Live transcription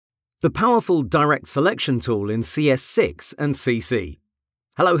the powerful direct selection tool in CS6 and CC.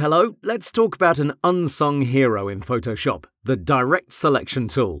 Hello, let's talk about an unsung hero in Photoshop, the direct selection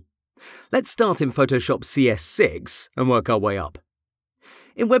tool. Let's start in Photoshop CS6 and work our way up.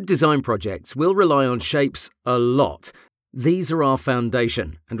 In web design projects, we'll rely on shapes a lot. These are our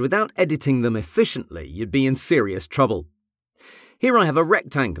foundation, and without editing them efficiently, you'd be in serious trouble. Here I have a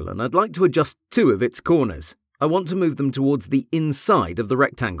rectangle and I'd like to adjust 2 of its corners. I want to move them towards the inside of the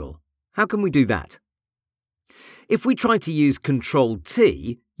rectangle. How can we do that? If we try to use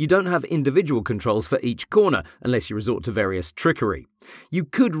Ctrl-T, you don't have individual controls for each corner unless you resort to various trickery. You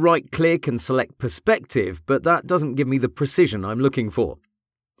could right-click and select perspective, but that doesn't give me the precision I'm looking for.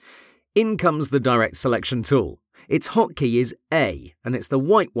 In comes the direct selection tool. Its hotkey is A, and it's the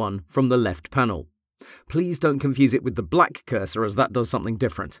white one from the left panel. Please don't confuse it with the black cursor, as that does something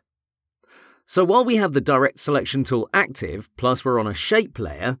different. So while we have the direct selection tool active, plus we're on a shape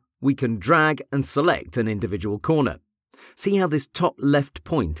layer, we can drag and select an individual corner. See how this top left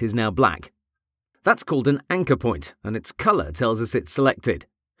point is now black? That's called an anchor point, and its colour tells us it's selected.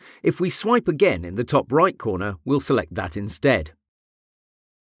 If we swipe again in the top right corner, we'll select that instead.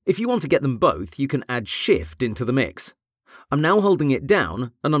 If you want to get them both, you can add Shift into the mix. I'm now holding it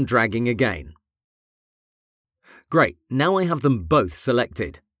down, and I'm dragging again. Great, now I have them both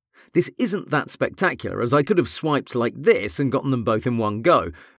selected. This isn't that spectacular, as I could have swiped like this and gotten them both in one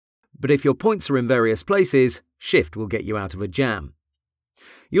go. But if your points are in various places, Shift will get you out of a jam.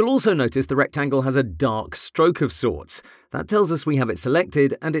 You'll also notice the rectangle has a dark stroke of sorts. That tells us we have it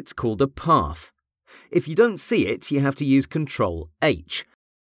selected, and it's called a path. If you don't see it, you have to use Ctrl-H.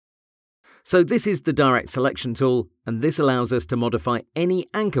 So this is the direct selection tool, and this allows us to modify any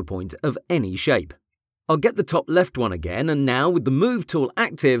anchor point of any shape. I'll get the top left one again, and now with the Move tool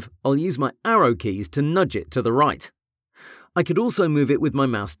active, I'll use my arrow keys to nudge it to the right. I could also move it with my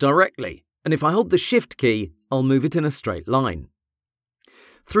mouse directly, and if I hold the Shift key, I'll move it in a straight line.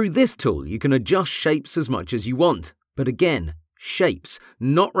 Through this tool, you can adjust shapes as much as you want, but again, shapes,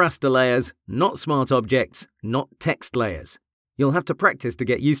 not raster layers, not smart objects, not text layers. You'll have to practice to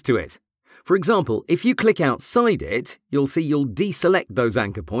get used to it. For example, if you click outside it, you'll see you'll deselect those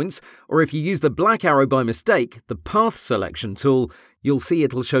anchor points, or if you use the black arrow by mistake, the Path Selection tool, you'll see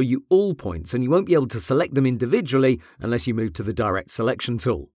it'll show you all points and you won't be able to select them individually unless you move to the Direct Selection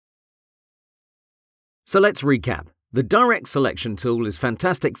tool. So let's recap. The Direct Selection tool is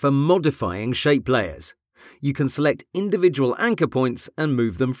fantastic for modifying shape layers. You can select individual anchor points and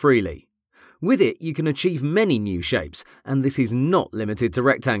move them freely. With it, you can achieve many new shapes, and this is not limited to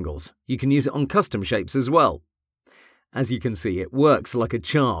rectangles. You can use it on custom shapes as well. As you can see, it works like a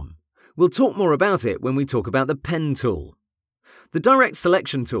charm. We'll talk more about it when we talk about the Pen tool. The Direct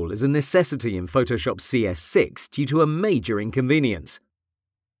Selection tool is a necessity in Photoshop CS6 due to a major inconvenience.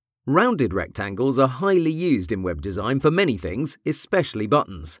 Rounded rectangles are highly used in web design for many things, especially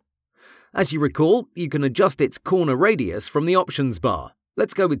buttons. As you recall, you can adjust its corner radius from the options bar.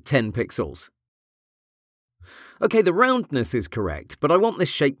 Let's go with 10 pixels. Okay, the roundness is correct, but I want this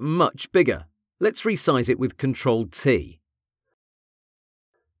shape much bigger. Let's resize it with Ctrl-T.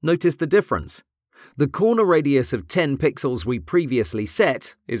 Notice the difference. The corner radius of 10 pixels we previously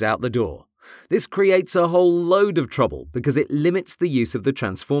set is out the door. This creates a whole load of trouble because it limits the use of the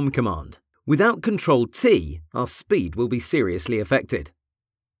transform command. Without Ctrl-T, our speed will be seriously affected.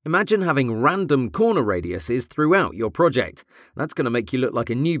 Imagine having random corner radiuses throughout your project. That's going to make you look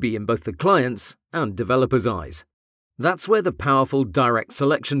like a newbie in both the client's and developer's eyes. That's where the powerful Direct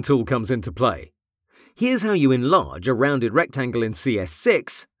Selection tool comes into play. Here's how you enlarge a rounded rectangle in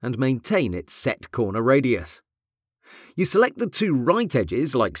CS6 and maintain its set corner radius. You select the 2 right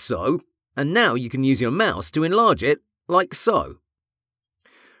edges like so, and now you can use your mouse to enlarge it like so.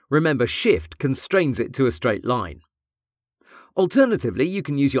 Remember, Shift constrains it to a straight line. Alternatively, you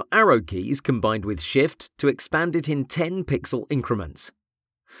can use your arrow keys combined with Shift to expand it in 10 pixel increments.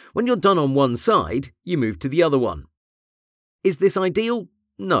 When you're done on one side, you move to the other one. Is this ideal?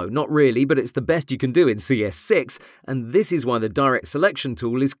 No, not really, but it's the best you can do in CS6, and this is why the Direct Selection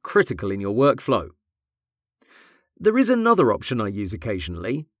tool is critical in your workflow. There is another option I use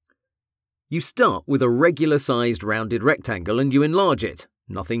occasionally. You start with a regular-sized rounded rectangle and you enlarge it.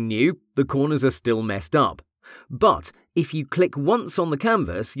 Nothing new, the corners are still messed up. But if you click once on the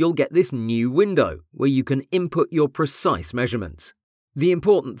canvas, you'll get this new window where you can input your precise measurements. The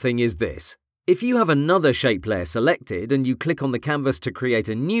important thing is this. If you have another shape layer selected and you click on the canvas to create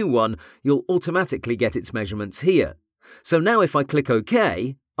a new one, you'll automatically get its measurements here. So now if I click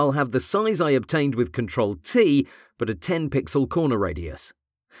OK, I'll have the size I obtained with Ctrl-T, but a 10 pixel corner radius.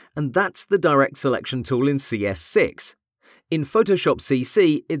 And that's the Direct Selection tool in CS6. In Photoshop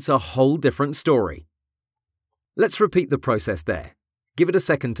CC, it's a whole different story. Let's repeat the process there. Give it a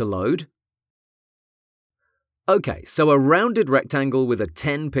second to load. OK, so a rounded rectangle with a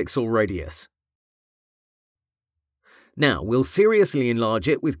 10-pixel radius. Now, we'll seriously enlarge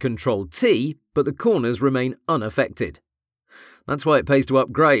it with Ctrl-T, but the corners remain unaffected. That's why it pays to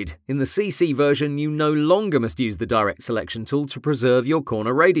upgrade. In the CC version, you no longer must use the Direct Selection tool to preserve your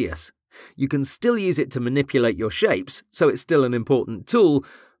corner radius. You can still use it to manipulate your shapes, so it's still an important tool,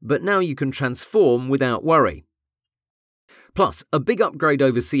 but now you can transform without worry. Plus, a big upgrade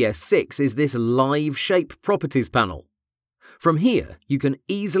over CS6 is this Live Shape Properties panel. From here, you can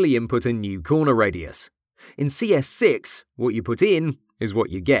easily input a new corner radius. In CS6, what you put in is what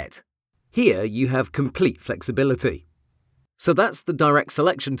you get. Here, you have complete flexibility. So that's the Direct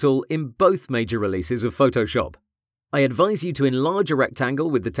Selection tool in both major releases of Photoshop. I advise you to enlarge a rectangle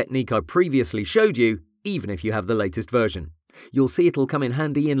with the technique I previously showed you, even if you have the latest version. You'll see it'll come in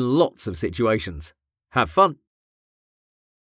handy in lots of situations. Have fun!